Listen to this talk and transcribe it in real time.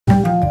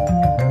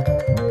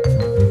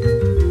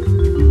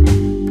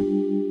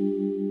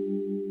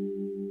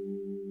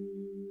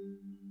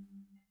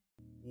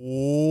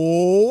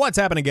What's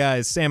happening,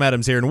 guys? Sam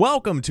Adams here, and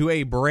welcome to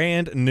a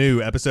brand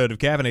new episode of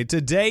Caffeinate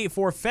today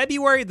for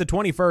February the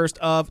 21st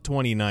of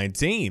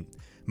 2019.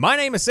 My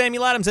name is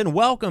Samuel Adams, and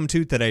welcome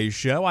to today's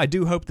show. I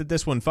do hope that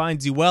this one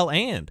finds you well,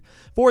 and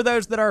for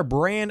those that are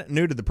brand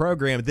new to the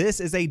program,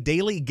 this is a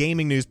daily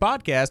gaming news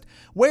podcast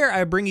where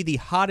I bring you the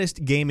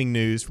hottest gaming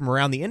news from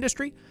around the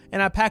industry,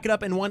 and I pack it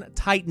up in one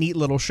tight, neat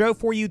little show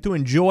for you to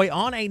enjoy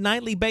on a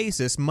nightly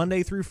basis,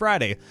 Monday through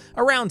Friday,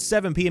 around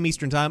 7 p.m.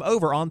 Eastern Time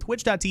over on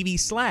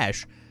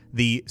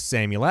twitch.tv/The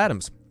Samuel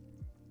Adams.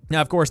 Now,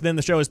 of course, then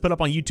the show is put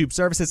up on YouTube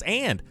services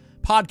and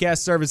podcast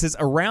services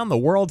around the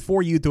world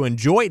for you to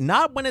enjoy,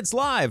 not when it's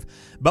live,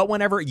 but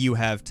whenever you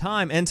have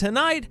time. And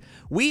tonight,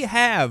 we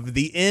have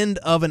the end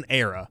of an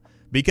era,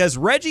 because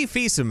Reggie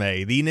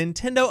Fils-Aime, the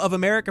Nintendo of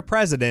America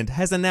president,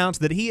 has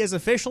announced that he is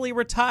officially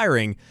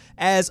retiring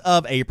as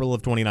of April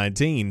of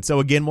 2019. So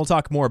again, we'll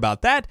talk more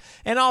about that,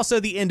 and also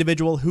the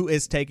individual who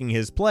is taking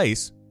his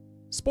place.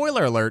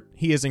 Spoiler alert,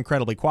 he is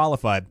incredibly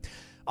qualified.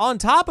 On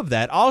top of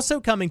that, also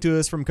coming to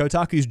us from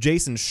Kotaku's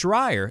Jason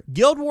Schreier,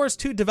 Guild Wars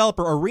 2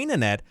 developer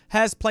ArenaNet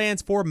has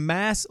plans for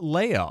mass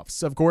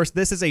layoffs. Of course,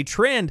 this is a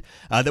trend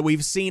that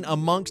we've seen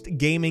amongst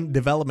gaming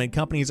development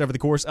companies over the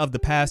course of the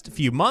past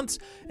few months,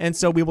 and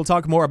so we will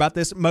talk more about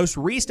this most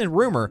recent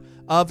rumor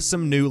of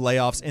some new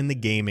layoffs in the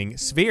gaming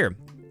sphere.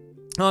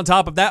 On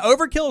top of that,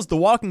 Overkill's The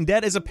Walking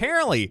Dead is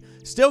apparently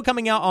still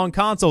coming out on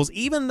consoles,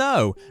 even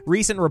though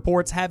recent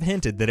reports have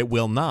hinted that it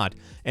will not.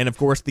 And of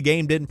course, the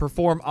game didn't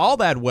perform all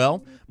that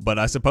well, but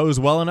I suppose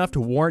well enough to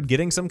warrant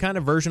getting some kind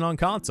of version on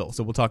console,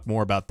 so we'll talk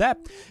more about that.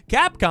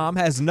 Capcom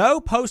has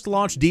no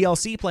post-launch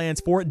DLC plans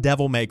for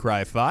Devil May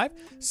Cry 5.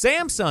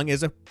 Samsung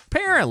is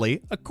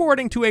apparently,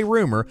 according to a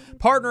rumor,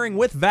 partnering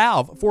with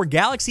Valve for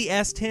Galaxy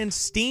S10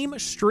 Steam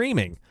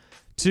streaming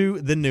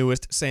to the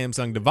newest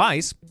Samsung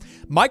device.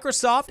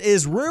 Microsoft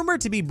is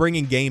rumored to be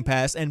bringing Game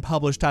Pass and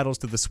published titles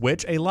to the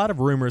Switch. A lot of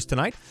rumors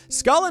tonight.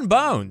 Skull and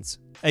Bones,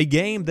 a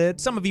game that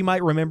some of you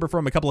might remember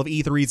from a couple of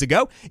E3s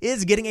ago,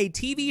 is getting a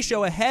TV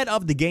show ahead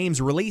of the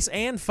game's release.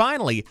 And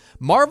finally,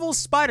 Marvel's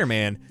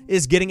Spider-Man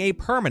is getting a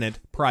permanent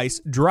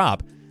price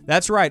drop.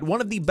 That's right,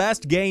 one of the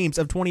best games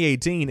of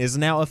 2018 is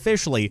now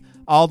officially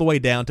all the way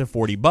down to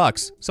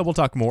 $40. So we'll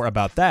talk more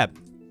about that.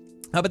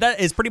 But that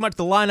is pretty much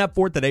the lineup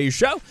for today's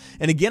show.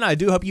 And again, I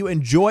do hope you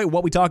enjoy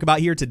what we talk about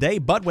here today.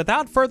 But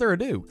without further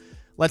ado,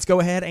 let's go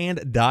ahead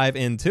and dive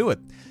into it.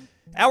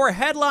 Our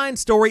headline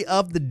story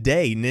of the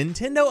day: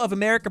 Nintendo of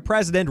America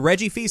president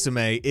Reggie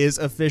Fils-Aime is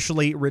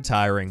officially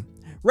retiring.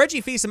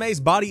 Reggie Fils-Aime's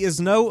body is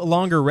no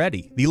longer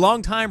ready. The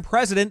longtime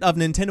president of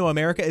Nintendo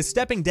America is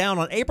stepping down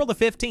on April the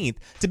 15th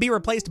to be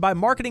replaced by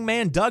marketing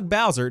man Doug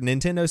Bowser,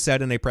 Nintendo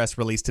said in a press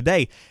release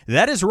today.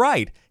 That is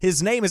right.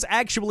 His name is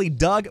actually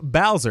Doug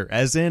Bowser,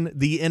 as in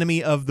the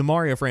enemy of the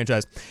Mario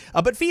franchise.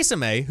 But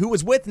Fils-Aime, who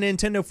was with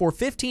Nintendo for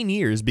 15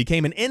 years,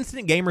 became an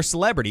instant gamer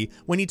celebrity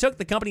when he took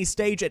the company's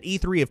stage at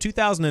E3 of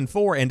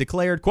 2004 and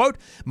declared, quote,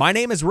 "My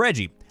name is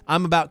Reggie.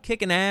 I'm about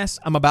kicking ass,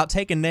 I'm about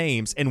taking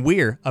names, and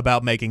we're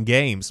about making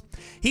games."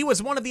 He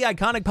was one of the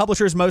iconic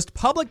publisher's most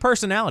public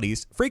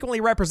personalities, frequently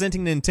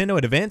representing Nintendo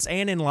at events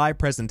and in live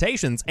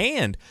presentations,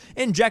 and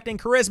injecting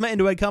charisma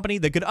into a company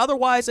that could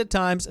otherwise at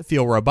times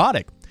feel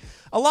robotic.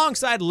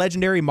 Alongside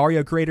legendary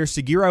Mario creator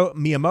Shigeru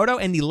Miyamoto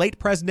and the late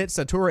president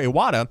Satoru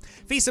Iwata,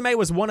 Fils-Aime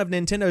was one of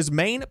Nintendo's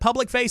main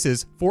public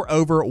faces for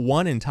over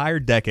one entire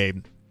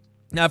decade.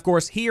 Now, of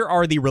course, here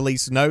are the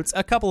release notes,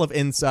 a couple of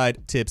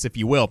inside tips, if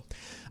you will.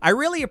 "I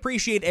really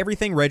appreciate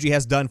everything Reggie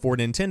has done for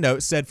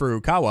Nintendo," said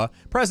Furukawa,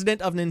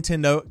 president of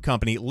Nintendo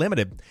Company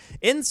Limited.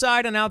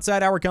 "Inside and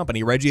outside our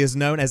company, Reggie is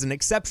known as an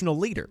exceptional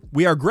leader.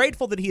 We are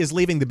grateful that he is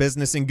leaving the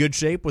business in good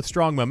shape with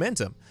strong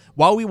momentum.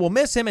 While we will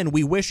miss him and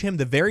we wish him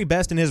the very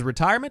best in his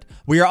retirement,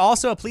 we are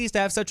also pleased to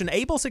have such an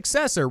able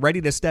successor ready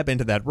to step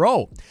into that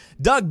role.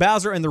 Doug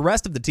Bowser and the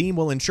rest of the team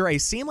will ensure a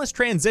seamless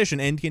transition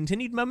and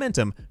continued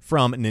momentum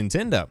from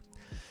Nintendo."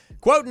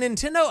 Quote,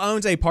 "Nintendo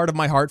owns a part of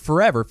my heart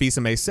forever,"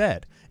 Fils-Aime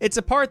said. "It's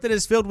a part that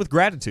is filled with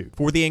gratitude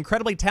for the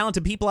incredibly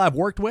talented people I've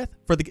worked with,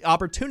 for the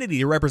opportunity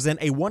to represent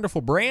a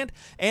wonderful brand,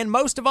 and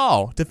most of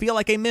all, to feel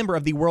like a member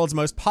of the world's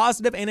most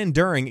positive and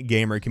enduring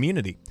gamer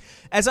community.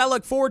 As I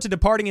look forward to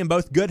departing in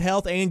both good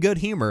health and good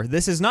humor,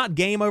 this is not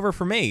game over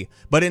for me,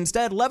 but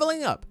instead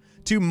leveling up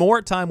to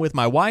more time with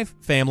my wife,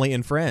 family,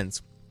 and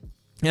friends."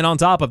 And on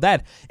top of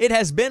that, "It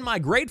has been my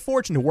great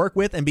fortune to work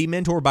with and be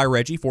mentored by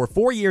Reggie for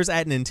 4 years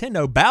at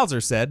Nintendo," Bowser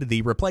said,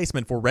 the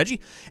replacement for Reggie,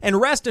 "and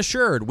rest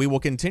assured we will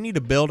continue to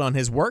build on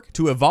his work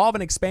to evolve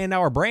and expand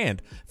our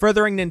brand,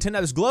 furthering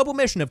Nintendo's global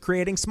mission of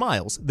creating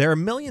smiles. There are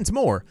millions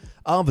more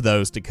of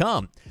those to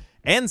come."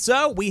 And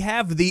so we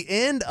have the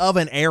end of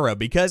an era,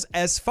 because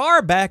as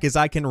far back as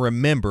I can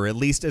remember, at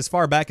least as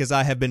far back as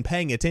I have been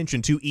paying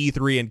attention to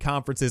E3 and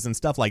conferences and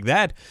stuff like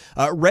that,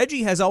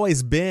 Reggie has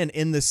always been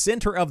in the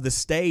center of the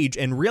stage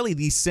and really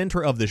the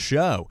center of the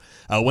show.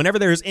 Whenever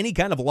there's any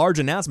kind of large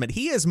announcement,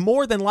 he is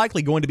more than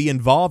likely going to be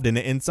involved in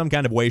it in some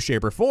kind of way,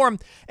 shape, or form,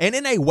 and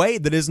in a way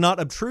that is not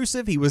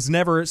obtrusive. He was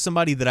never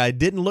somebody that I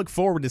didn't look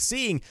forward to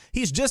seeing.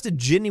 He's just a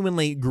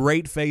genuinely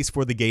great face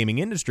for the gaming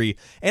industry,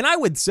 and I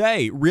would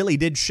say really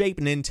did shape shape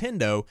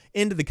Nintendo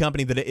into the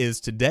company that it is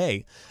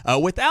today.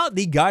 Without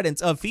the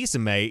guidance of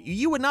Fils-Aime,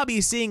 you would not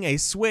be seeing a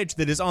Switch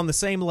that is on the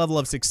same level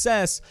of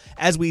success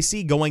as we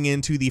see going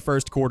into the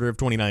first quarter of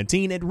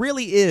 2019. It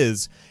really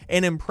is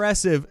an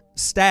impressive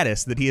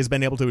status that he has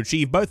been able to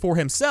achieve, both for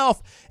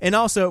himself and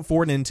also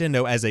for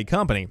Nintendo as a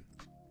company.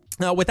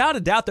 Now, without a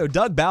doubt, though,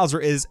 Doug Bowser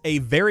is a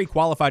very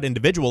qualified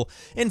individual.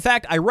 In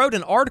fact, I wrote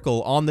an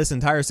article on this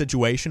entire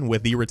situation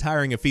with the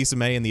retiring of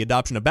Fils-Aime and the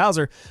adoption of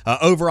Bowser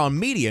over on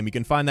Medium. You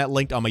can find that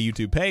linked on my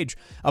YouTube page.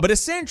 But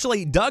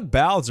essentially, Doug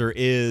Bowser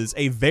is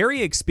a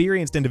very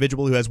experienced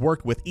individual who has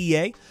worked with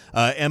EA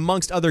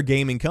amongst other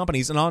gaming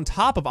companies. And on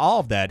top of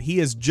all of that, he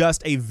is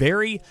just a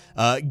very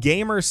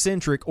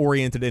gamer-centric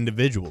oriented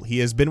individual. He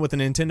has been with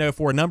Nintendo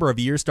for a number of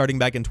years, starting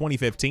back in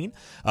 2015,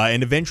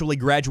 and eventually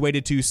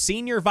graduated to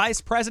Senior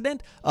Vice President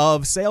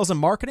of Sales and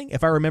Marketing,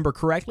 if I remember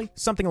correctly,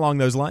 something along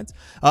those lines.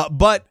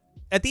 But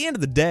at the end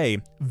of the day,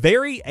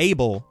 very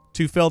able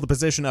to fill the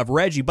position of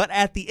Reggie, but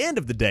at the end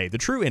of the day, the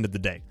true end of the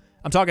day,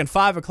 I'm talking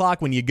 5 o'clock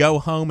when you go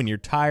home and you're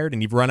tired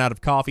and you've run out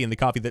of coffee and the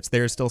coffee that's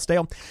there is still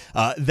stale.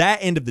 That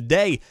end of the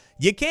day,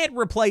 you can't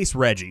replace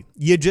Reggie.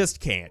 You just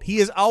can't. He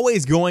is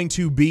always going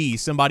to be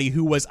somebody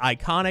who was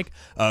iconic,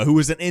 who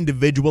was an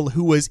individual,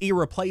 who was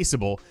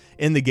irreplaceable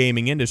in the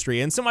gaming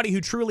industry, and somebody who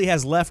truly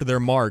has left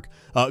their mark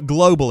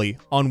globally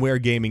on where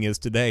gaming is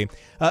today.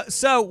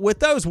 So with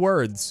those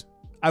words,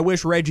 I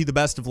wish Reggie the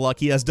best of luck.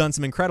 He has done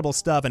some incredible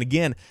stuff, and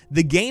again,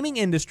 the gaming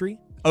industry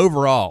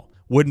overall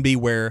wouldn't be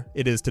where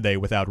it is today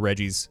without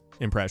Reggie's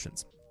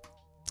impressions.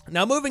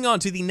 Now, moving on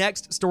to the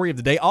next story of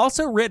the day,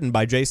 also written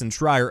by Jason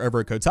Schreier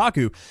over at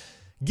Kotaku,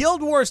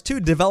 Guild Wars 2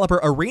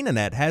 developer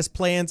ArenaNet has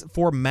plans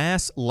for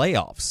mass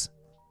layoffs.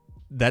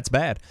 That's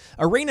bad.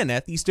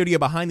 ArenaNet, the studio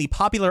behind the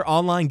popular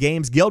online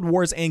games Guild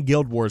Wars and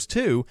Guild Wars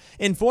 2,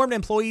 informed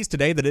employees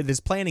today that it is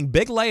planning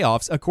big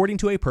layoffs, according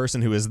to a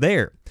person who is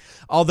there.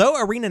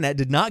 Although ArenaNet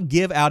did not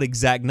give out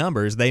exact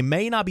numbers, they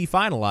may not be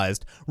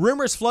finalized.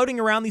 Rumors floating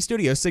around the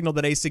studio signal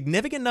that a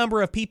significant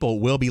number of people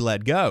will be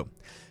let go.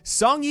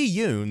 Song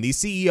Yi-yoon, the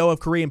CEO of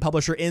Korean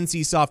publisher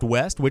NCSoft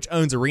West, which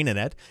owns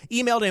ArenaNet,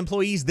 emailed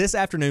employees this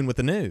afternoon with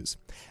the news.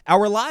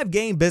 Our live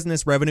game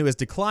business revenue is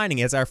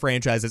declining as our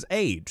franchises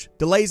age.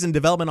 Delays in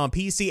development on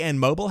PC and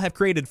mobile have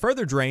created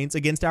further drains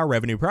against our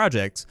revenue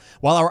projects,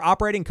 while our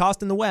operating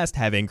costs in the West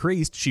have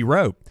increased, she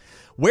wrote.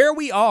 Where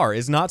we are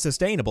is not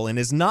sustainable and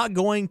is not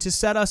going to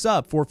set us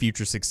up for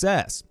future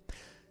success.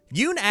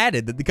 Yoon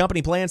added that the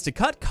company plans to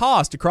cut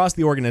costs across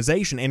the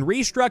organization and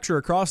restructure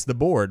across the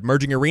board,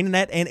 merging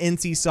ArenaNet and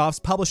NCSoft's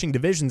publishing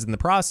divisions in the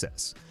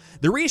process.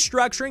 The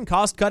restructuring,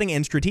 cost-cutting,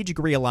 and strategic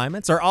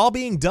realignments are all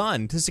being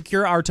done to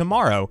secure our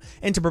tomorrow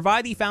and to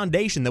provide the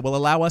foundation that will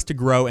allow us to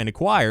grow and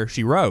acquire,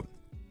 she wrote.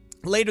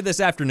 Later this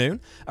afternoon,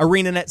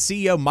 ArenaNet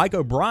CEO Mike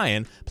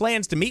O'Brien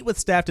plans to meet with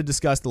staff to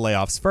discuss the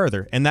layoffs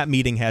further, and that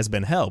meeting has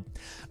been held.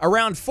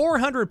 Around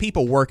 400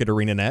 people work at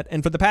ArenaNet,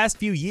 and for the past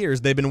few years,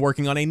 they've been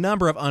working on a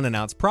number of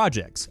unannounced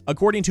projects,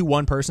 according to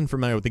one person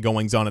familiar with the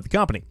goings-on at the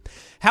company.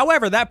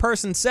 However, that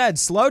person said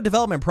slow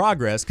development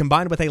progress,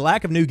 combined with a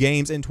lack of new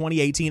games in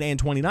 2018 and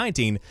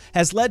 2019,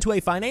 has led to a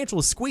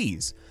financial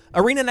squeeze.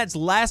 ArenaNet's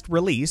last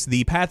release,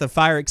 the Path of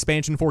Fire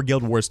expansion for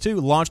Guild Wars 2,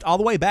 launched all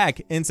the way back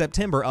in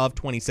September of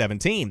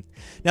 2017.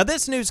 Now,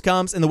 this news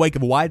comes in the wake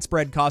of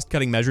widespread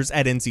cost-cutting measures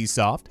at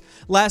NCSoft.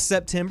 Last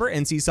September,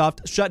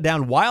 NCSoft shut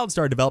down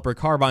WildStar developer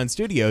Carbine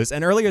Studios,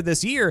 and earlier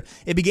this year,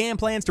 it began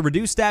plans to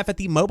reduce staff at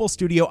the mobile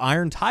studio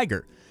Iron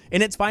Tiger.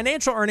 In its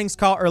financial earnings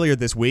call earlier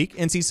this week,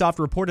 NCSoft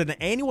reported an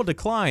annual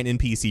decline in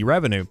PC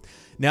revenue.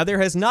 Now,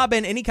 there has not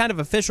been any kind of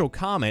official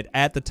comment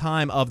at the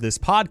time of this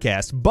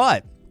podcast,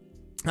 but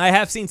I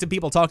have seen some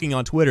people talking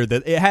on Twitter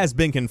that it has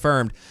been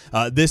confirmed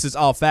this is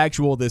all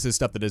factual, this is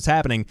stuff that is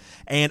happening,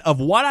 and of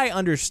what I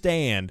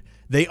understand,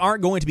 they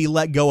aren't going to be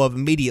let go of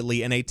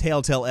immediately in a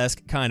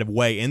Telltale-esque kind of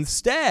way.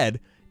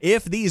 Instead,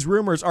 if these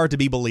rumors are to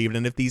be believed,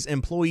 and if these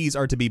employees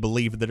are to be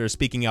believed that are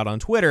speaking out on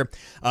Twitter,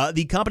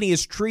 the company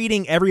is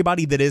treating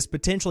everybody that is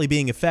potentially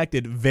being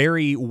affected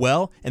very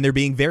well, and they're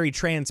being very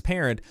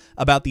transparent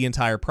about the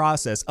entire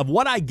process. Of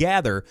what I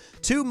gather,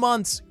 2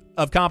 months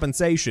of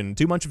compensation,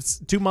 2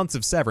 months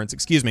of severance,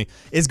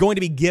 is going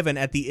to be given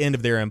at the end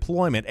of their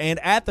employment. And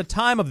at the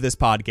time of this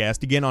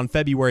podcast, again on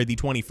February the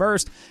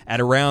 21st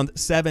at around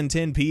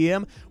 7:10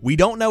 p.m., we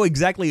don't know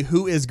exactly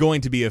who is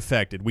going to be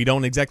affected. We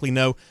don't exactly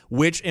know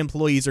which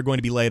employees are going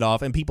to be laid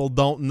off, and people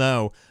don't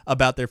know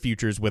about their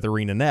futures with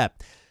ArenaNet.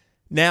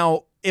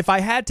 Now, if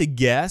I had to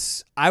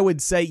guess, I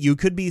would say you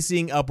could be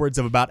seeing upwards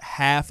of about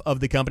half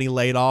of the company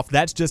laid off.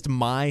 That's just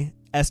my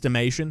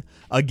estimation.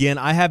 Again,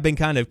 I have been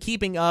kind of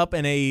keeping up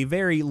in a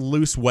very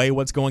loose way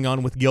what's going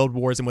on with Guild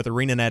Wars and with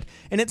ArenaNet,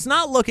 and it's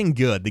not looking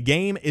good. The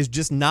game is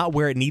just not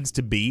where it needs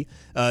to be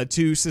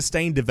to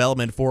sustain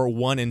development for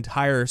one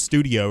entire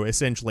studio,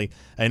 essentially,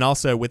 and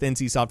also with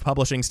NCSoft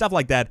Publishing, stuff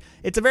like that.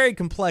 It's a very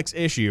complex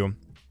issue.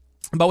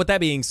 But with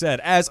that being said,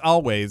 as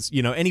always,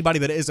 anybody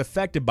that is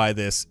affected by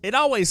this, it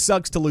always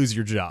sucks to lose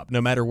your job,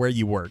 no matter where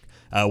you work.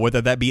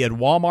 Whether that be at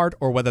Walmart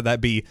or whether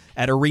that be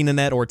at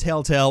ArenaNet or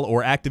Telltale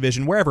or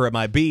Activision, wherever it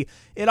might be,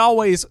 it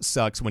always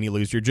sucks when you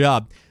lose your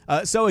job.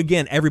 So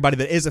again, everybody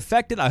that is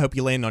affected, I hope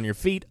you land on your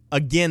feet.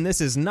 Again,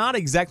 this is not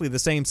exactly the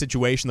same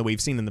situation that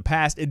we've seen in the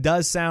past. It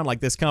does sound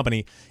like this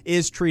company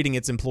is treating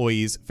its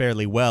employees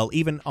fairly well,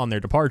 even on their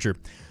departure.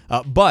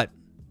 But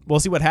we'll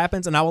see what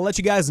happens, and I will let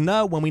you guys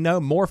know when we know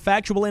more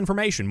factual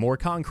information, more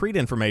concrete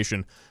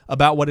information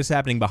about what is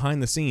happening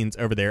behind the scenes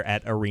over there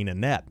at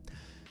ArenaNet.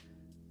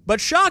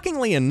 But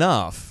shockingly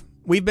enough,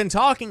 we've been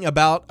talking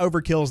about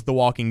Overkill's The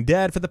Walking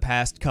Dead for the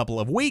past couple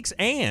of weeks,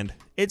 and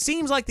it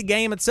seems like the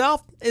game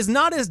itself is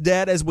not as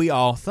dead as we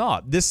all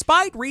thought.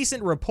 Despite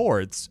recent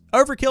reports,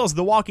 Overkill's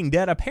The Walking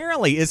Dead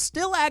apparently is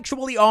still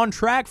actually on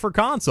track for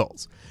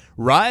consoles.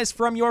 Rise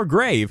from your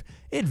grave,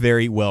 it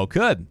very well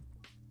could.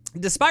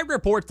 Despite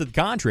reports to the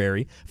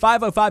contrary,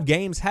 505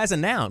 Games has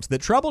announced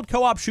that troubled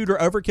co-op shooter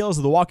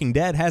Overkill's The Walking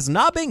Dead has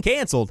not been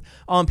canceled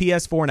on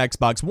PS4 and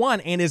Xbox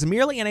One and is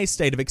merely in a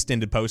state of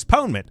extended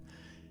postponement.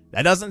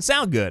 That doesn't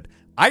sound good.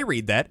 I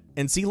read that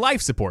and see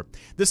life support.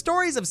 The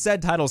stories of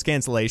said title's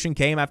cancellation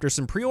came after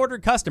some pre-order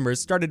customers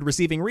started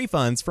receiving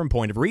refunds from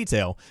Point of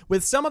Retail,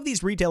 with some of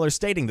these retailers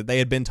stating that they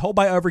had been told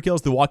by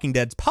Overkill's The Walking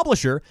Dead's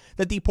publisher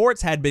that the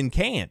ports had been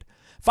canned.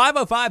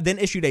 505 then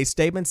issued a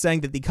statement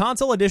saying that the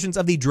console editions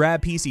of the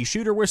drab PC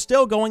shooter were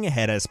still going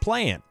ahead as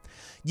planned.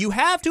 You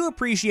have to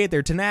appreciate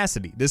their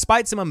tenacity.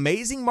 Despite some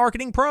amazing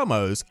marketing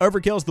promos,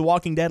 Overkill's The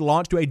Walking Dead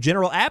launched to a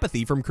general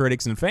apathy from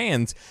critics and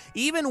fans,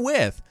 even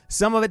with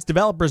some of its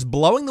developers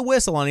blowing the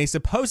whistle on a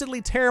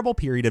supposedly terrible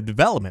period of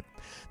development.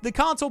 The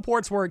console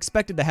ports were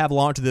expected to have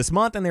launched this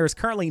month, and there is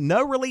currently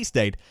no release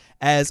date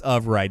as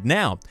of right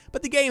now,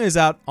 but the game is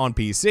out on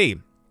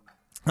PC.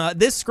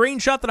 This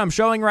screenshot that I'm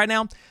showing right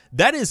now,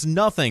 that is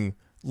nothing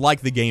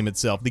like the game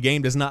itself. The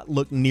game does not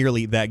look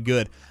nearly that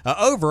good.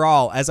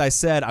 Overall, as I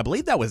said, I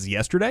believe that was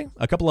yesterday,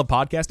 a couple of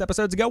podcast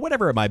episodes ago,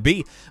 whatever it might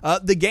be,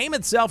 the game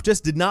itself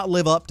just did not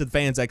live up to the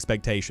fans'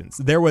 expectations.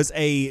 There was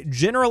a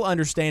general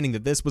understanding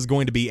that this was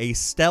going to be a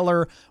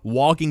stellar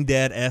Walking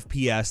Dead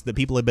FPS that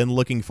people have been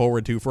looking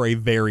forward to for a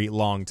very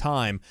long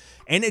time,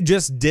 and it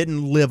just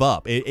didn't live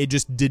up. It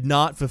just did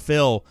not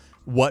fulfill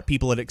what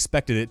people had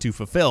expected it to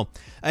fulfill.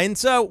 And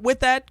so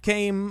with that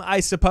came, I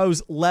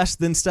suppose, less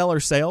than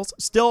stellar sales.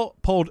 Still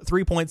pulled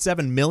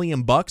 $3.7 million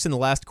in the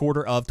last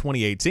quarter of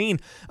 2018,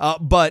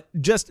 but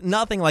just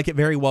nothing like it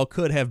very well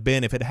could have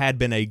been if it had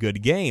been a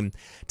good game.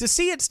 To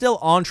see it still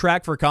on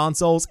track for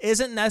consoles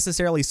isn't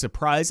necessarily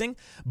surprising,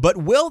 but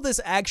will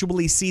this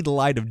actually see the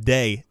light of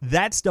day?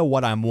 That's still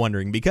what I'm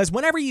wondering, because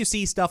whenever you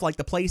see stuff like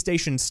the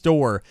PlayStation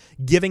Store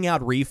giving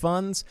out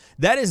refunds,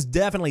 that is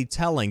definitely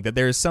telling that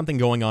there is something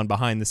going on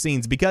behind the scenes.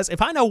 Because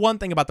if I know one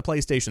thing about the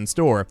PlayStation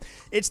Store,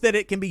 it's that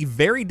it can be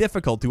very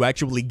difficult to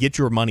actually get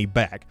your money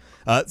back.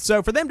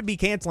 So for them to be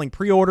canceling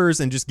pre-orders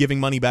and just giving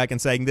money back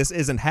and saying this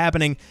isn't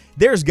happening,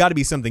 there's got to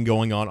be something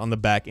going on the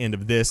back end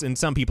of this, and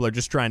some people are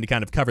just trying to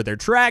kind of cover their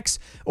tracks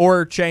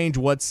or change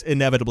what's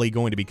inevitably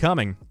going to be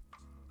coming.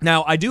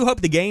 Now, I do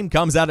hope the game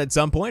comes out at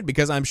some point,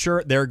 because I'm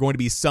sure there are going to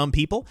be some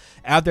people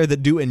out there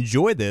that do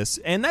enjoy this,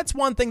 and that's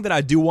one thing that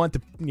I do want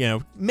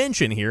to,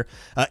 mention here.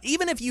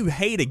 Even if you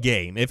hate a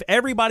game, if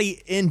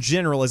everybody in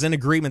general is in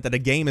agreement that a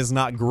game is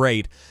not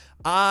great,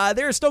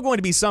 there's still going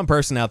to be some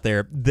person out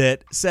there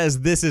that says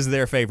this is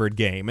their favorite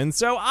game, and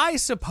so I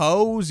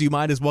suppose you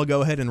might as well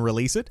go ahead and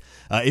release it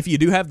if you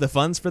do have the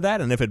funds for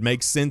that and if it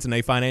makes sense in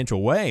a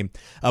financial way.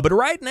 But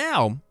right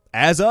now,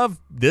 as of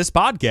this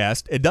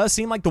podcast, it does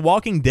seem like The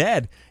Walking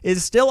Dead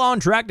is still on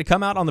track to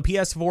come out on the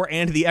PS4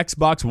 and the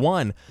Xbox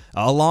One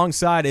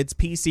alongside its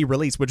PC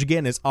release, which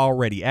again is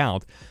already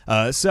out.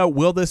 So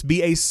will this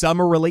be a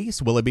summer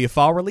release? Will it be a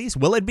fall release?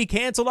 Will it be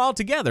canceled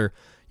altogether?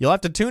 You'll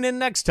have to tune in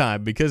next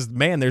time, because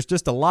man, there's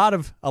just a lot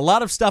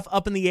of stuff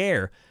up in the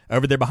air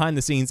over there behind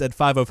the scenes at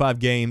 505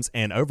 Games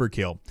and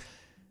Overkill.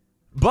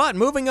 But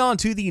moving on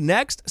to the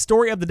next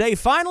story of the day,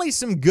 finally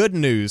some good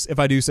news, if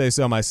I do say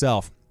so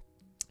myself.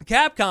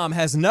 Capcom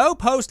has no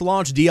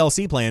post-launch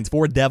DLC plans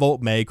for Devil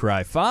May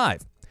Cry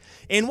 5.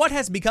 In what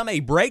has become a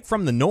break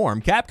from the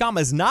norm, Capcom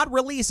is not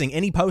releasing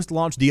any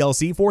post-launch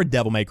DLC for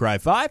Devil May Cry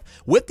 5,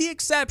 with the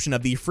exception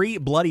of the free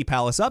Bloody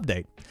Palace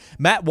update.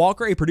 Matt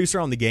Walker, a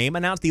producer on the game,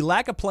 announced the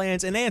lack of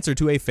plans in answer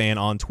to a fan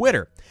on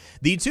Twitter.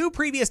 The two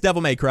previous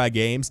Devil May Cry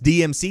games,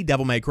 DMC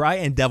Devil May Cry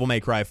and Devil May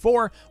Cry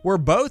 4, were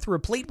both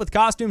replete with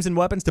costumes and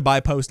weapons to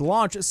buy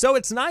post-launch, so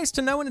it's nice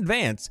to know in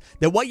advance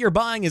that what you're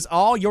buying is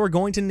all you're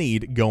going to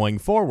need going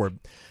forward.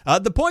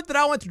 The point that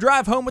I want to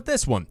drive home with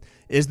this one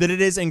is that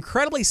it is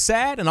incredibly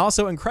sad and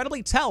also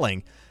incredibly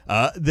telling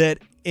that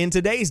in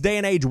today's day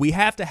and age, we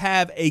have to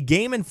have a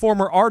Game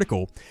Informer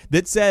article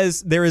that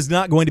says there is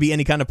not going to be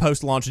any kind of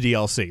post-launch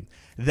DLC.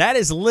 That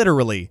is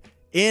literally,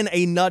 in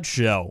a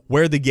nutshell,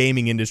 where the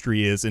gaming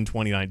industry is in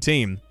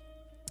 2019.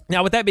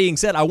 Now, with that being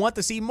said, I want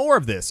to see more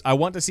of this. I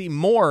want to see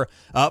more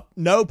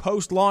no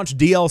post-launch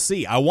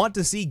DLC. I want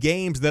to see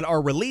games that are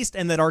released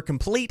and that are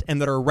complete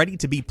and that are ready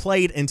to be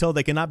played until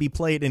they cannot be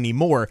played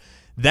anymore.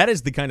 That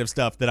is the kind of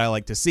stuff that I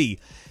like to see.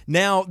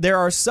 Now, there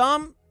are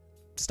some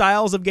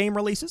styles of game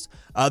releases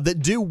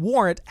that do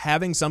warrant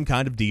having some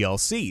kind of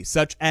DLC,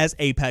 such as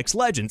Apex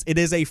Legends. It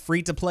is a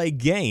free-to-play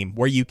game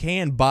where you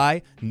can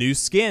buy new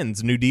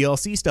skins, new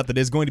DLC stuff that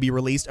is going to be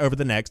released over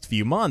the next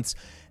few months.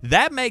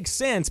 That makes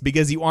sense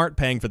because you aren't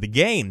paying for the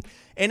game.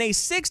 In a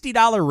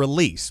 $60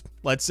 release,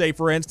 let's say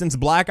for instance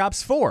Black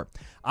Ops 4,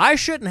 I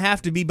shouldn't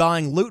have to be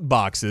buying loot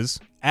boxes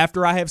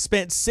after I have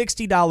spent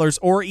 $60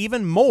 or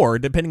even more,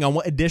 depending on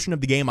what edition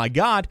of the game I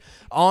got,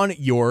 on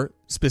your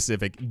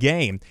specific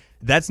game.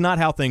 That's not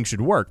how things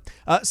should work.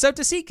 So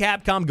to see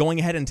Capcom going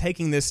ahead and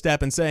taking this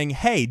step and saying,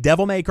 hey,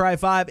 Devil May Cry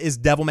 5 is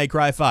Devil May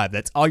Cry 5.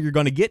 That's all you're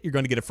going to get. You're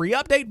going to get a free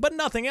update, but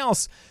nothing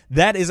else.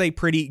 That is a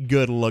pretty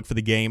good look for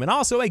the game and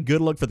also a good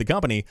look for the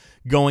company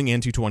going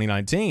into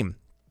 2019.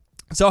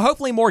 So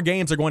hopefully more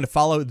games are going to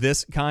follow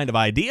this kind of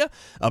idea.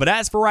 But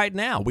as for right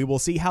now, we will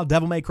see how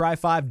Devil May Cry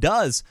 5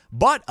 does.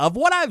 But of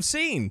what I've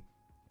seen,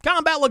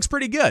 combat looks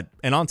pretty good.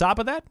 And on top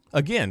of that,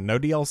 again, no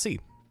DLC.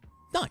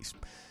 Nice.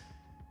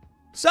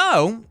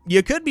 So,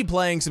 you could be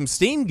playing some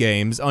Steam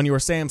games on your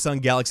Samsung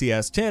Galaxy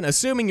S10,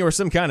 assuming you're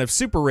some kind of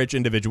super rich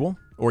individual,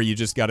 or you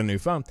just got a new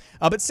phone.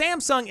 But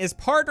Samsung is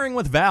partnering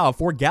with Valve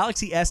for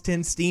Galaxy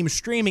S10 Steam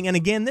streaming, and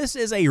again, this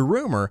is a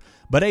rumor,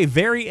 but a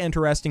very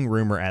interesting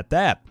rumor at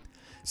that.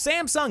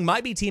 Samsung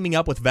might be teaming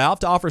up with Valve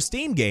to offer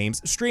Steam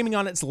games streaming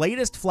on its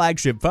latest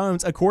flagship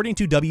phones, according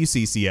to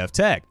WCCF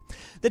Tech.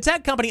 The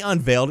tech company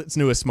unveiled its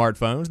newest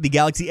smartphones, the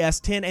Galaxy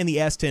S10 and the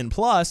S10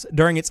 Plus,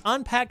 during its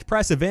Unpacked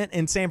press event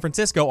in San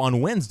Francisco on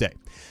Wednesday.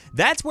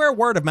 That's where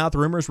word-of-mouth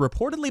rumors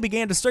reportedly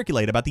began to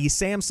circulate about the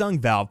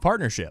Samsung-Valve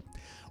partnership.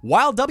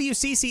 While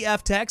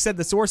WCCF Tech said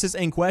the sources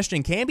in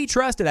question can be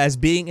trusted as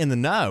being in the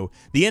know,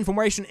 the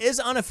information is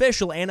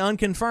unofficial and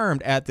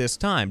unconfirmed at this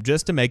time,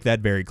 just to make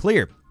that very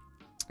clear.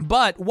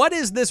 But what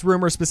is this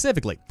rumor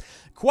specifically?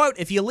 Quote,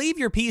 if you leave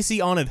your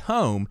PC on at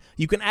home,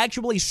 you can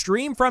actually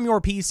stream from your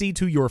PC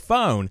to your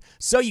phone,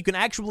 so you can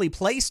actually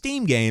play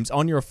Steam games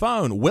on your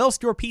phone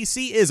whilst your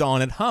PC is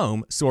on at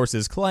home,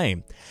 sources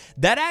claim.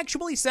 That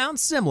actually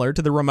sounds similar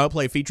to the remote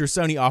play feature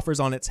Sony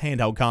offers on its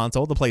handheld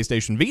console, the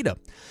PlayStation Vita.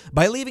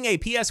 By leaving a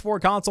PS4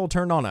 console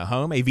turned on at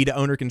home, a Vita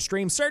owner can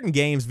stream certain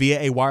games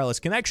via a wireless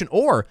connection,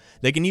 or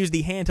they can use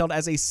the handheld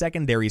as a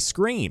secondary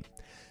screen.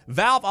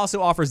 Valve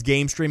also offers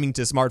game streaming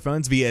to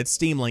smartphones via its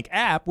Steam Link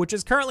app, which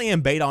is currently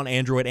in beta on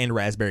Android and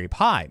Raspberry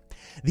Pi.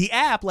 The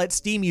app lets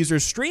Steam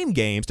users stream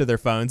games to their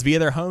phones via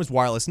their home's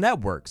wireless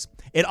networks.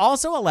 It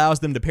also allows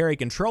them to pair a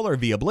controller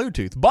via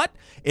Bluetooth, but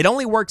it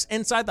only works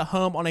inside the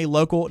home on a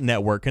local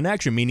network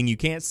connection, meaning you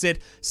can't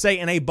sit, say,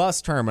 in a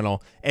bus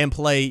terminal and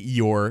play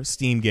your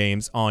Steam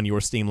games on your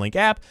Steam Link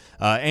app.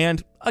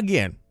 And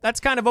again, that's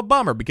kind of a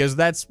bummer because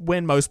that's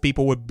when most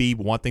people would be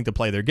wanting to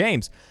play their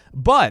games.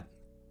 But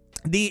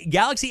the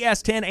Galaxy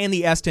S10 and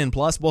the S10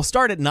 Plus will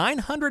start at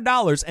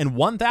 $900 and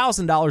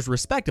 $1,000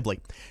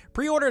 respectively.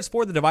 Pre-orders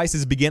for the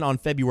devices begin on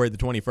February the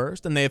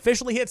 21st, and they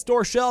officially hit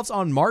store shelves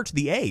on March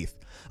the 8th.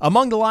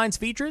 Among the line's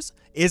features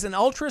is an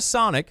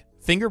ultrasonic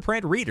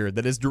fingerprint reader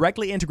that is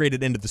directly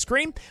integrated into the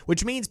screen,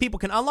 which means people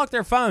can unlock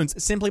their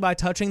phones simply by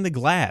touching the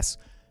glass.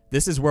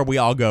 This is where we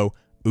all go,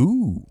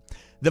 ooh.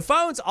 The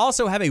phones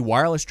also have a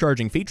wireless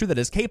charging feature that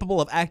is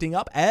capable of acting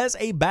up as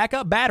a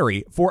backup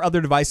battery for other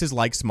devices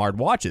like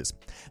smartwatches.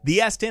 The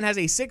S10 has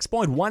a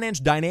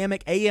 6.1-inch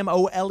dynamic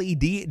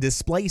AMOLED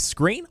display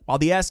screen, while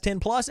the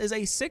S10 Plus is a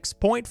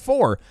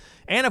 6.4.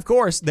 And of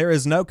course, there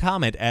is no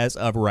comment as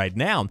of right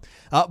now.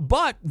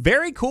 But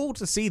very cool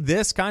to see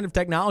this kind of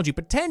technology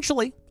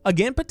potentially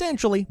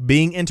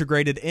being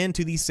integrated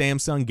into the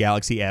Samsung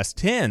Galaxy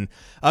S10.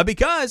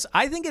 Because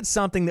I think it's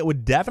something that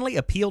would definitely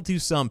appeal to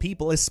some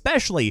people,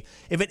 especially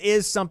if it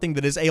is something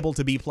that is able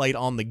to be played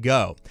on the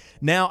go.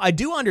 Now, I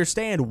do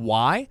understand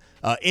why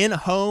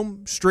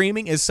in-home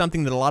streaming is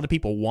something that a lot of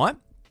people want.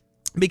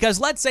 Because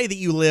let's say that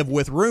you live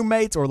with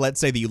roommates, or let's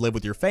say that you live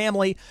with your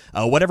family,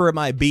 whatever it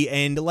might be,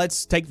 and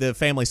let's take the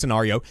family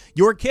scenario.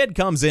 Your kid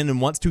comes in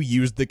and wants to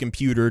use the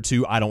computer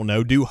to, I don't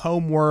know, do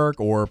homework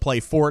or play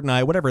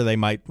Fortnite, whatever they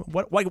might,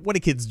 what do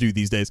kids do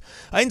these days?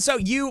 And so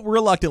you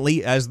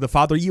reluctantly, as the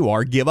father you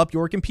are, give up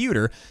your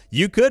computer.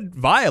 You could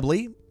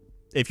viably,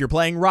 if you're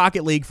playing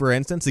Rocket League, for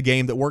instance, a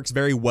game that works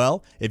very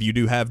well, if you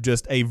do have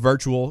just a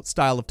virtual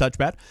style of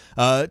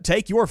touchpad,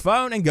 take your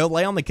phone and go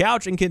lay on the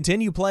couch and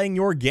continue playing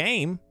your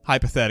game,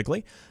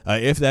 hypothetically,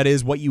 if that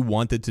is what you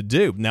wanted to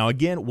do. Now,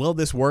 again, will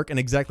this work in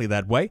exactly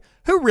that way?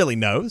 Who really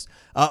knows?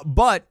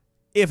 But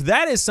if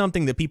that is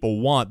something that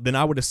people want, then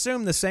I would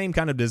assume the same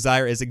kind of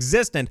desire is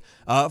existent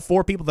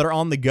for people that are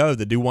on the go,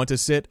 that do want to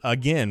sit,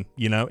 again,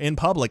 you know, in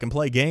public and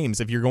play games.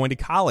 If you're going to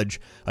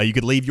college, you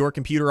could leave your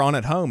computer on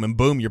at home and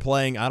boom, you're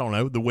playing, I don't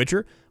know, The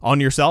Witcher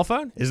on your cell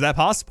phone. Is that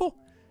possible?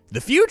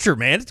 The future,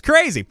 man, it's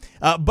crazy.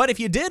 But if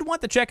you did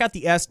want to check out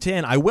the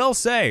S10, I will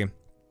say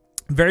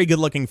Very good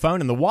looking phone,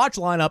 and the watch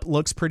lineup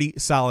looks pretty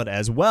solid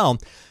as well.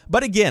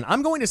 But again,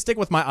 I'm going to stick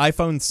with my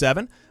iPhone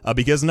 7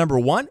 because number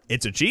one,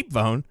 it's a cheap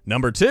phone.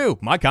 Number two,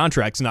 my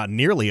contract's not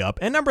nearly up.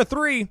 And number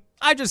three,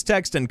 I just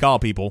text and call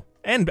people.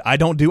 And I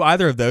don't do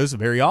either of those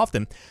very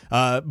often.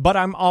 But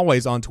I'm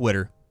always on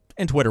Twitter,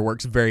 and Twitter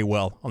works very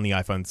well on the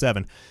iPhone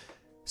 7.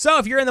 So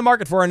if you're in the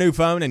market for a new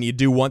phone and you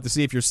do want to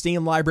see if your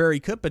Steam library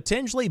could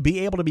potentially be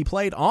able to be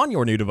played on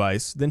your new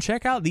device, then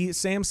check out the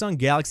Samsung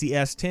Galaxy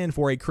S10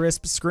 for a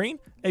crisp screen,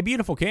 a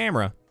beautiful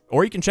camera,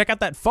 or you can check out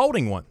that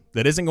folding one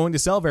that isn't going to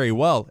sell very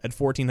well at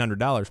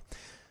 $1,400.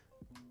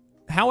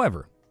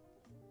 However,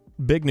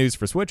 big news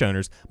for Switch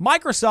owners,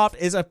 Microsoft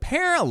is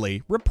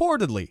apparently,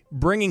 reportedly,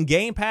 bringing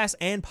Game Pass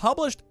and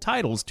published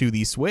titles to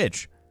the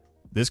Switch.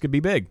 This could be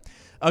big.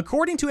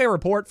 According to a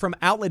report from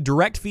outlet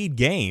Direct Feed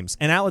Games,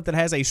 an outlet that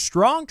has a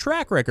strong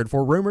track record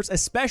for rumors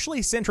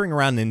especially centering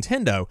around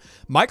Nintendo,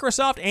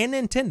 Microsoft and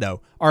Nintendo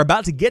are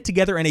about to get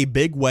together in a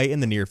big way in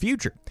the near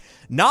future.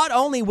 Not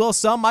only will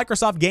some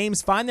Microsoft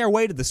games find their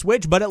way to the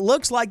Switch, but it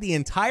looks like the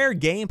entire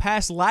Game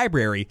Pass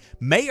library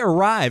may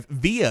arrive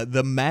via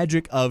the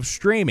magic of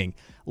streaming.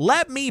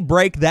 Let me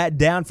break that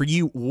down for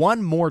you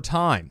one more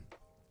time.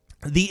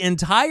 The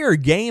entire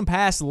Game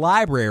Pass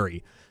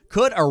library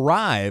could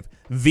arrive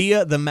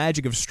via the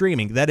magic of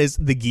streaming. That is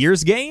the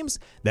Gears games,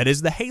 that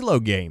is the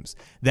Halo games,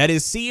 that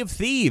is Sea of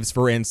Thieves,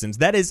 for instance,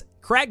 that is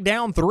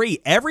Crackdown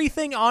 3.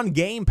 Everything on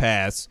Game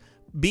Pass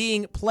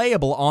being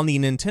playable on the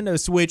Nintendo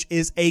Switch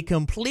is a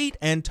complete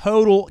and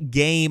total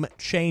game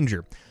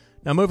changer.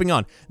 Now, moving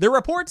on. The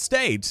report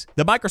states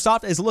that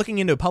Microsoft is looking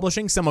into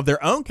publishing some of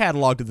their own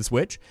catalog to the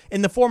Switch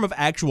in the form of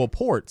actual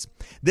ports.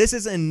 This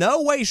is in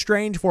no way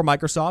strange for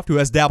Microsoft, who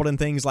has dabbled in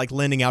things like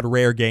lending out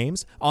rare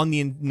games on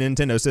the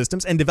Nintendo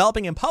systems and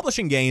developing and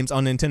publishing games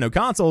on Nintendo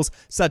consoles,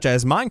 such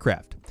as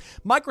Minecraft.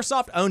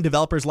 Microsoft-owned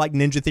developers like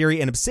Ninja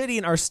Theory and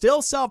Obsidian are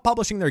still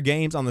self-publishing their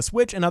games on the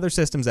Switch and other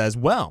systems as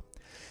well.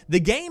 The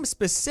game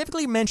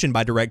specifically mentioned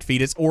by Direct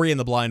Feed is Ori and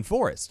the Blind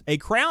Forest, a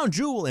crown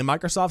jewel in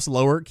Microsoft's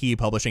lower key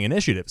publishing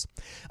initiatives.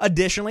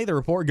 Additionally, the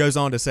report goes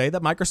on to say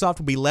that Microsoft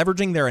will be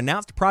leveraging their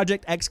announced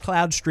Project X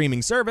Cloud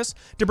streaming service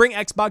to bring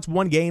Xbox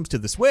One games to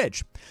the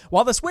Switch.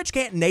 While the Switch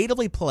can't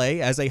natively play,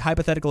 as a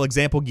hypothetical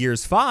example,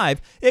 Gears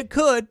 5, it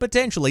could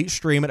potentially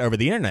stream it over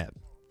the internet.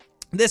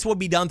 This will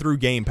be done through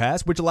Game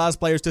Pass, which allows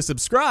players to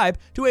subscribe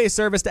to a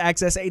service to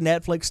access a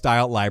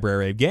Netflix-style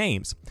library of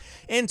games.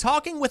 In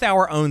talking with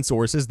our own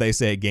sources, they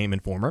say at Game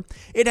Informer,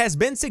 it has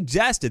been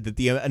suggested that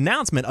the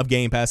announcement of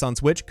Game Pass on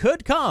Switch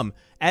could come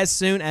as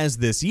soon as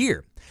this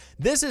year.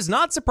 This is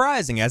not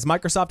surprising, as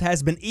Microsoft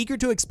has been eager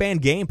to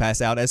expand Game Pass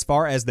out as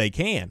far as they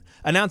can,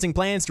 announcing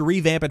plans to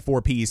revamp it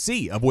for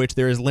PC, of which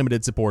there is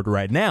limited support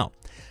right now.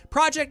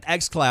 Project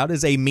X Cloud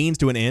is a means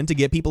to an end to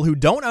get people who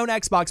don't own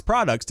Xbox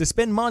products to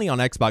spend money on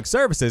Xbox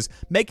services,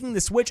 making the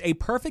Switch a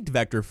perfect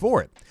vector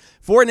for it.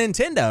 For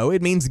Nintendo,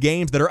 it means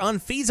games that are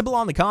unfeasible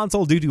on the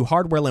console due to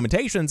hardware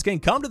limitations can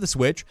come to the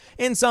Switch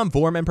in some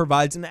form and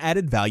provides an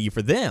added value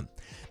for them.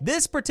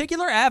 This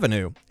particular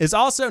avenue is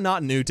also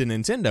not new to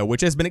Nintendo,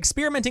 which has been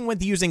experimenting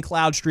with using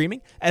cloud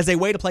streaming as a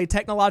way to play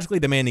technologically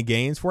demanding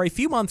games for a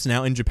few months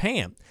now in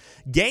Japan.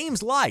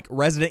 Games like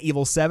Resident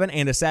Evil 7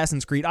 and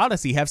Assassin's Creed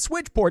Odyssey have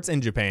Switch ports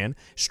in Japan,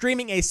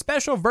 streaming a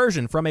special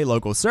version from a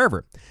local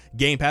server.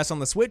 Game Pass on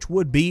the Switch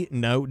would be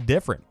no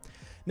different.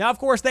 Now, of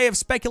course, they have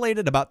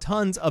speculated about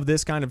tons of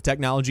this kind of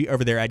technology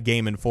over there at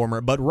Game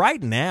Informer, but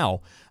right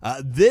now,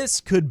 this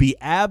could be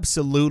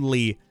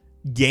absolutely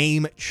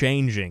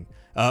game-changing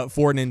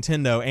for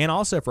Nintendo and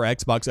also for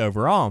Xbox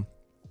overall.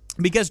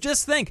 Because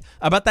just think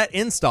about that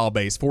install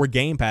base for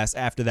Game Pass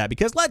after that.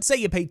 Because let's say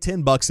you pay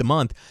 $10 a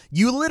month,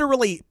 you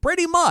literally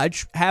pretty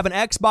much have an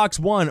Xbox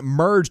One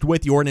merged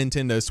with your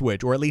Nintendo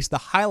Switch, or at least the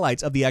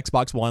highlights of the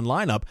Xbox One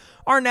lineup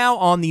are now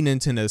on the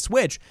Nintendo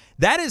Switch.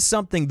 That is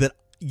something that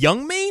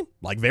young me,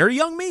 like very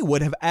young me,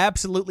 would have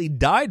absolutely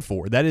died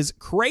for. That is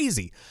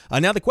crazy.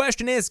 Now the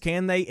question is,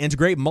 can they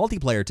integrate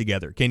multiplayer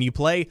together? Can you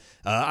play,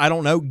 I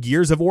don't know,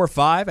 Gears of War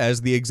 5,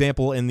 as the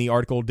example in the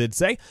article did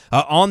say,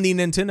 on the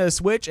Nintendo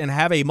Switch and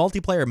have a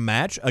multiplayer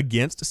match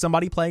against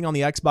somebody playing on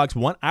the Xbox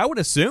One? I would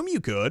assume you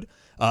could.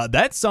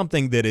 That's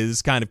something that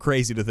is kind of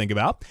crazy to think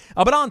about.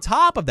 But on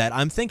top of that,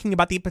 I'm thinking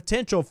about the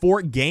potential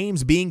for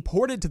games being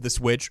ported to the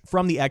Switch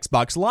from the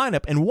Xbox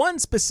lineup, and one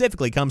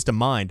specifically comes to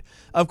mind.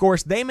 Of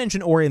course, they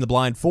mentioned Ori and the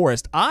Blind Forest.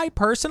 I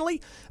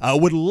personally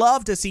would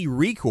love to see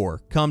Recore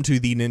come to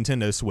the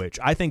Nintendo Switch.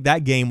 I think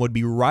that game would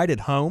be right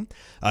at home,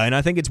 and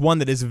I think it's one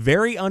that is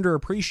very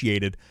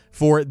underappreciated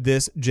for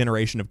this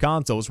generation of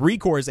consoles.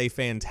 Recore is a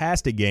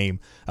fantastic game,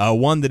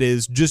 one that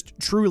is just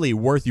truly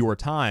worth your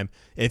time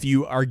if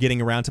you are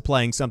getting around to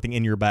playing something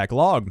in your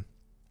backlog.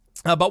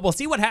 But we'll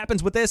see what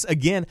happens with this.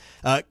 Again,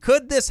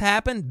 could this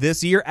happen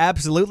this year?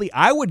 Absolutely.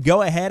 I would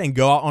go ahead and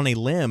go out on a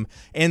limb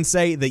and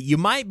say that you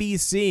might be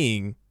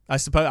seeing, I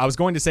suppose I was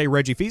going to say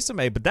Reggie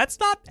Fils-Aime, but that's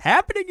not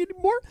happening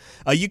anymore.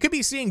 You could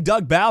be seeing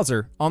Doug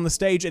Bowser on the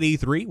stage at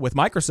E3 with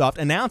Microsoft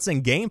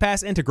announcing Game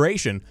Pass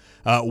integration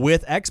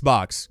with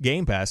Xbox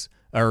Game Pass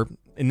or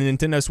in the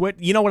Nintendo Switch.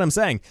 You know what I'm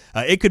saying?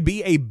 It could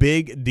be a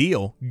big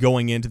deal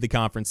going into the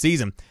conference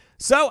season.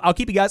 So I'll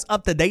keep you guys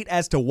up to date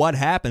as to what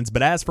happens.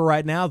 But as for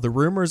right now, the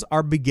rumors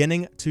are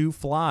beginning to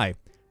fly.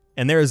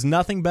 And there is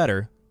nothing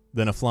better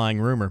than a flying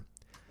rumor.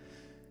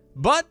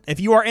 But if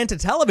you are into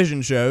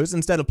television shows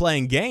instead of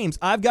playing games,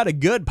 I've got a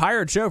good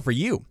pirate show for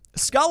you.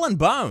 Skull and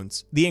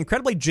Bones, the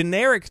incredibly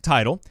generic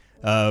title,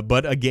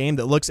 but a game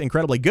that looks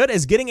incredibly good,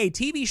 is getting a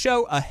TV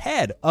show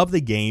ahead of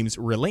the game's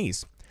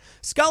release.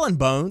 Skull and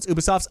Bones,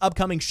 Ubisoft's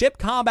upcoming ship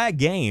combat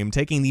game,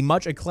 taking the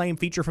much acclaimed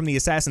feature from the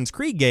Assassin's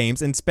Creed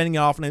games and spinning it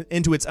off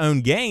into its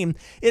own game,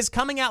 is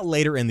coming out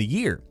later in the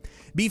year.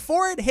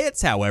 Before it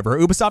hits, however,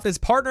 Ubisoft is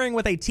partnering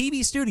with a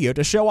TV studio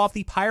to show off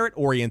the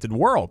pirate-oriented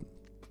world.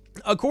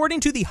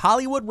 According to The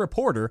Hollywood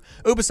Reporter,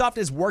 Ubisoft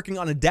is working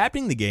on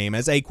adapting the game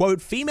as a, quote,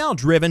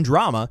 female-driven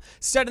drama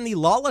set in the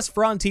lawless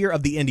frontier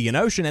of the Indian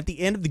Ocean at the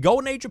end of the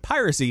golden age of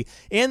piracy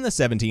in the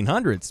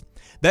 1700s.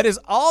 That is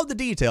all the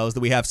details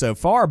that we have so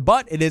far,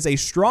 but it is a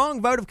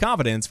strong vote of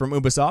confidence from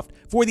Ubisoft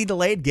for the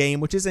delayed game,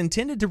 which is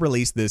intended to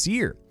release this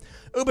year.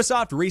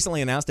 Ubisoft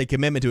recently announced a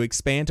commitment to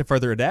expand to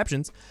further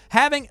adaptations,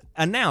 having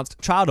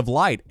announced Child of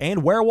Light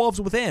and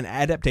Werewolves Within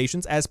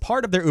adaptations as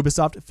part of their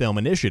Ubisoft Film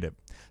Initiative.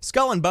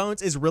 Skull and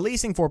Bones is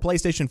releasing for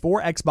PlayStation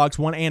 4, Xbox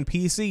One, and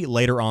PC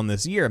later on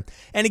this year.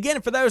 And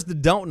again, for those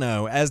that don't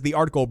know, as the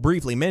article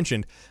briefly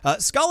mentioned,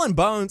 Skull and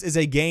Bones is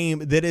a game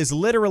that is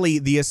literally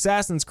the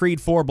Assassin's Creed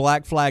 4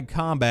 Black Flag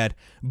combat,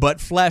 but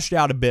fleshed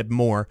out a bit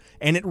more.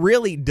 And it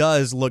really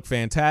does look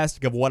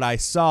fantastic of what I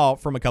saw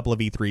from a couple of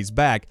E3s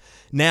back.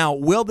 Now,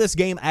 will this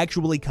game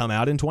actually come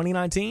out in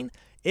 2019?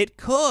 It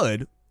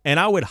could. And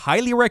I would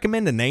highly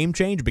recommend a name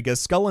change because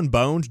Skull and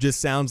Bones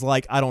just sounds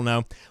like, I don't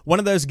know, one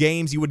of those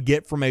games you would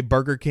get from a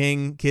Burger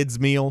King kids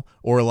meal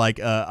or like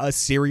a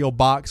cereal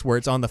box where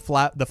it's on the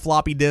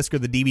floppy disk or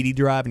the DVD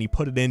drive and you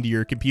put it into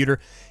your computer.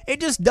 It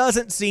just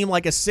doesn't seem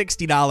like a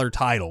 $60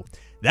 title.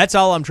 That's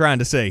all I'm trying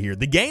to say here.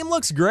 The game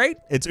looks great.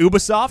 It's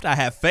Ubisoft. I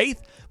have faith.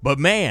 But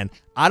man,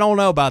 I don't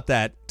know about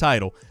that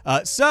title.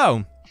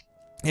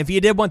 If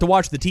you did want to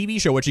watch the TV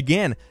show, which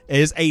again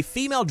is a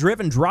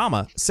female-driven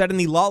drama set in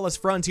the lawless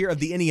frontier of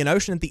the Indian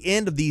Ocean at the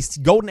end of the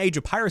golden age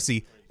of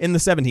piracy in the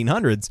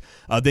 1700s,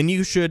 then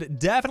you should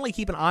definitely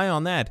keep an eye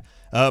on that.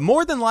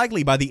 More than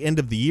likely by the end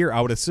of the year, I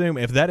would assume,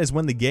 if that is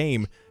when the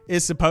game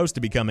is supposed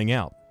to be coming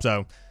out.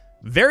 So,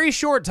 very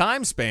short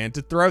time span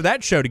to throw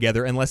that show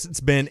together unless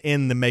it's been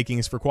in the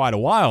makings for quite a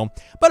while.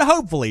 But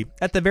hopefully,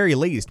 at the very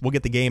least, we'll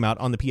get the game out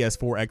on the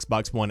PS4,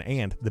 Xbox One,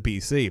 and the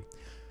PC.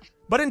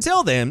 But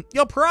until then,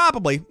 you'll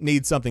probably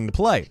need something to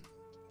play.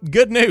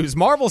 Good news,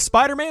 Marvel's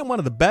Spider-Man, one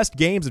of the best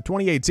games of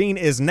 2018,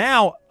 is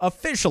now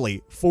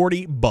officially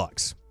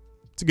 $40.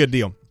 It's a good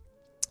deal.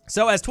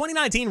 So as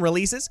 2019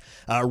 releases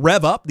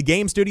rev up, the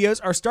game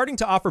studios are starting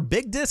to offer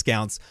big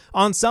discounts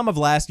on some of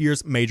last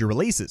year's major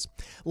releases.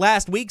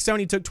 Last week,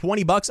 Sony took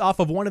 $20 off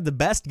of one of the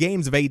best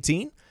games of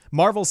 2018,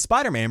 Marvel's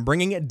Spider-Man,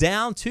 bringing it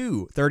down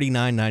to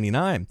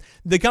 $39.99.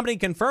 The company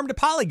confirmed to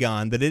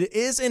Polygon that it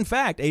is, in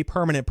fact, a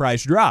permanent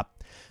price drop.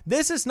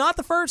 This is not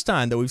the first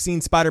time that we've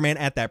seen Spider-Man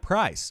at that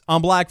price.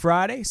 On Black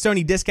Friday,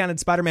 Sony discounted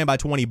Spider-Man by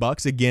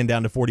 $20, again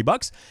down to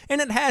 $40,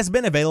 and it has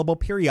been available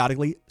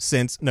periodically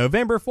since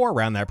November for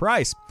around that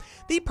price.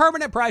 The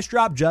permanent price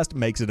drop just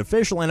makes it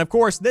official, and of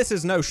course, this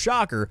is no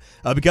shocker,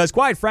 because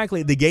quite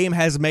frankly, the game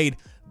has made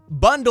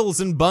bundles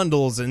and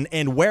bundles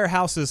and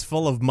warehouses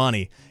full of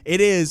money.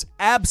 It is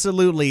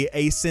absolutely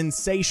a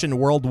sensation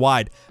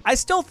worldwide. I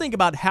still think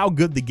about how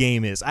good the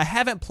game is. I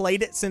haven't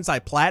played it since I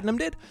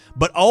platinumed it,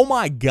 but oh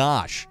my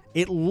gosh,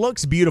 it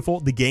looks beautiful.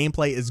 The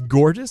gameplay is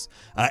gorgeous.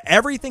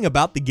 Everything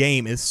about the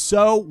game is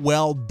so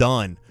well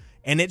done.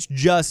 And it's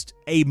just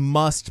a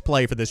must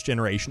play for this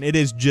generation. It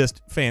is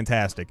just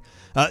fantastic.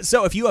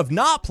 So if you have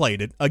not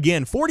played it,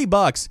 again,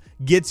 $40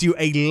 gets you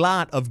a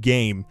lot of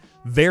game.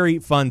 Very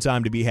fun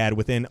time to be had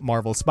within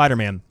Marvel's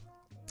Spider-Man.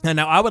 And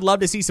now, I would love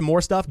to see some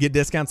more stuff get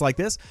discounts like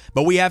this,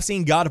 but we have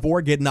seen God of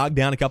War get knocked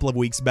down a couple of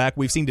weeks back.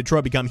 We've seen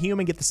Detroit Become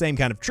Human get the same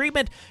kind of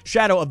treatment.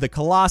 Shadow of the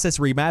Colossus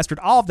remastered,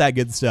 all of that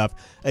good stuff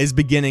is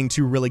beginning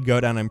to really go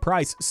down in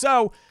price.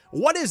 So,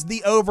 what is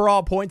the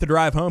overall point to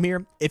drive home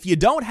here? If you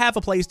don't have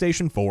a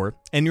PlayStation 4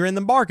 and you're in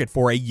the market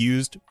for a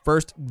used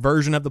first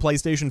version of the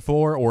PlayStation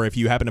 4, or if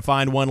you happen to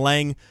find one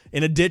laying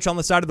in a ditch on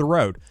the side of the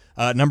road,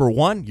 number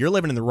one, you're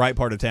living in the right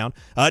part of town.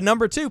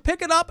 Number two,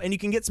 pick it up and you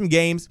can get some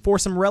games for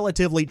some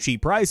relatively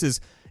cheap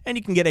prices, and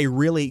you can get a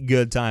really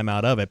good time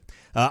out of it.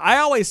 I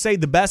always say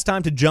the best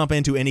time to jump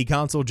into any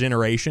console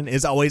generation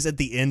is always at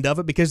the end of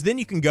it, because then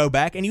you can go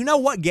back and you know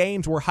what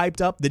games were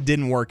hyped up that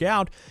didn't work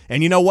out,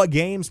 and you know what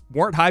games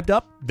weren't hyped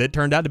up that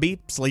turned out to be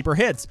sleeper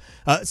hits.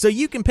 So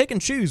you can pick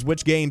and choose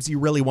which games you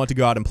really want to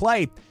go out and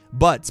play,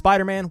 but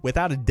Spider-Man,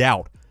 without a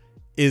doubt,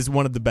 is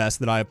one of the best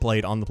that I've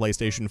played on the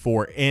PlayStation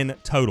 4 in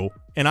total.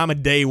 And I'm a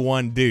day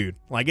one dude.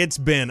 Like, it's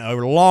been a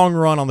long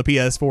run on the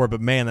PS4, but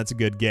man, that's a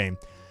good game.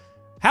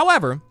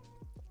 However,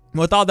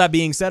 With all that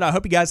being said, I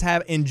hope you guys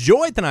have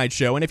enjoyed tonight's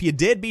show, and if you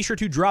did, be sure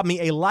to drop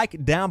me a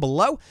like down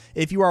below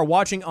if you are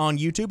watching on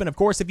YouTube, and of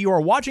course, if you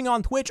are watching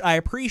on Twitch, I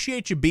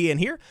appreciate you being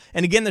here.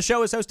 And again, the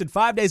show is hosted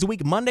 5 days a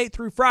week, Monday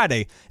through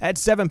Friday at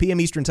 7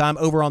 p.m. Eastern Time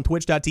over on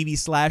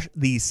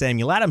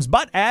twitch.tv/TheSamuelAdams.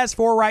 But as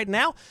for right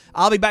now,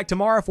 I'll be back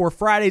tomorrow for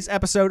Friday's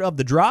episode of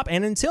The Drop,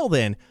 and until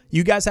then,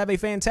 you guys have a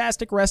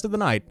fantastic rest of the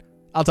night.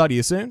 I'll talk to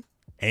you soon,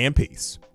 and peace.